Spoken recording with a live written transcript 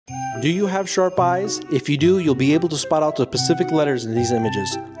Do you have sharp eyes? If you do, you'll be able to spot out the specific letters in these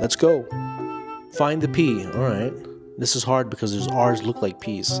images. Let's go. Find the P. Alright. This is hard because there's R's look like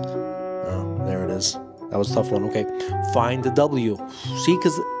P's. Oh, there it is. That was a tough one. Okay. Find the W. See,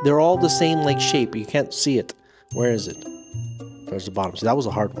 because they're all the same like shape. You can't see it. Where is it? There's the bottom. See, that was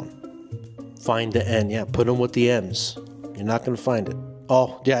a hard one. Find the N. Yeah, put them with the M's. You're not going to find it.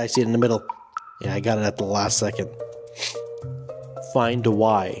 Oh, yeah, I see it in the middle. Yeah, I got it at the last second. Find the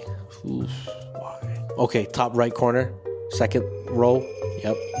Y. Oof, Y. Okay, top right corner. Second row.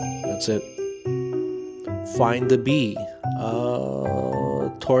 Yep, that's it. Find the B.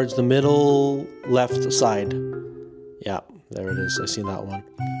 Towards the middle left side. Yeah, there it is. I see that one.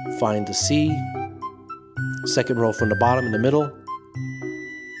 Find the C. Second row from the bottom in the middle.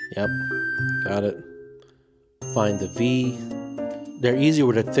 Yep, got it. Find the V. They're easier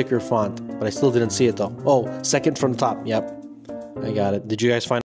with a thicker font, but I still didn't see it though. Oh, second from top. Yep, I got it. Did you guys find